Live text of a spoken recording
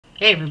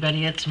Hey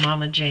everybody, it's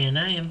Mama J and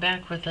I am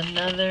back with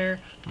another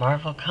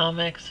Marvel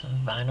Comics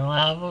vinyl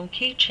album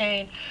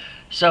keychain.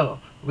 So,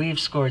 we've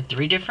scored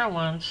 3 different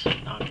ones,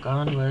 knock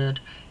on wood,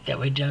 that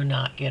we do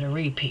not get a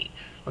repeat.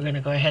 We're going to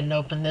go ahead and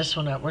open this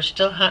one up. We're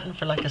still hunting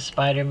for like a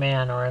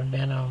Spider-Man or a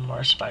Venom or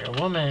a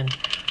Spider-Woman.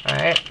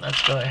 Alright,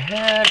 let's go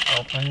ahead,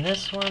 open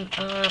this one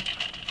up.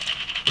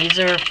 These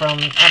are from,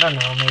 I don't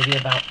know, maybe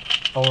about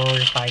 4 or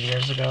 5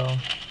 years ago.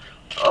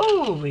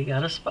 Oh, we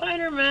got a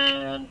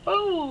Spider-Man!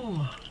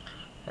 Boom!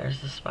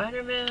 There's the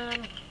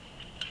Spider-Man.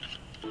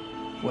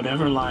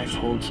 Whatever life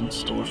holds in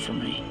store for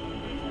me,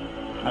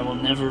 I will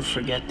never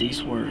forget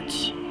these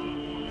words.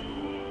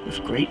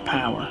 With great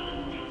power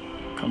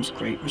comes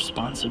great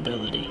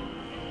responsibility.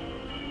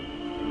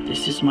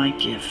 This is my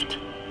gift,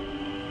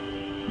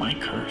 my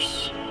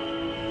curse.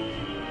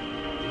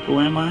 Who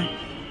am I?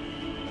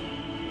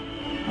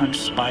 I'm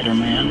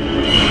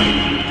Spider-Man.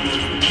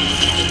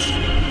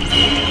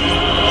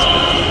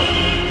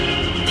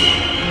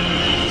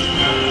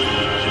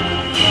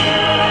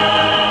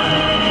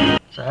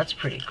 So that's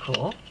pretty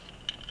cool.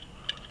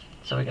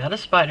 So we got a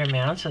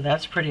Spider-Man, so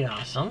that's pretty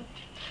awesome.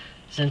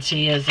 Since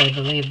he is, I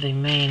believe, the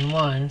main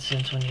one,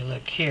 since when you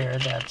look here,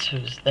 that's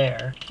who's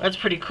there. That's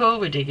pretty cool.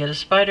 We did get a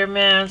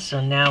Spider-Man,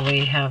 so now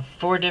we have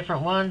 4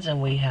 different ones,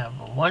 and we have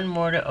 1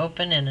 more to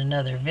open in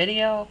another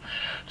video.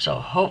 So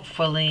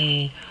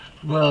hopefully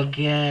we'll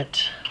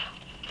get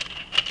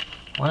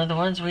one of the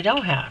ones we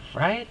don't have,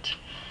 right?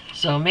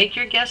 So make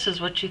your guesses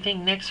what you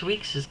think next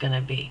week's is going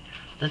to be.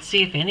 Let's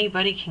see if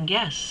anybody can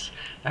guess.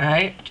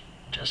 Alright,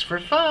 just for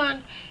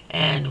fun.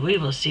 And we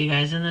will see you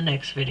guys in the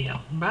next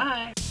video.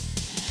 Bye.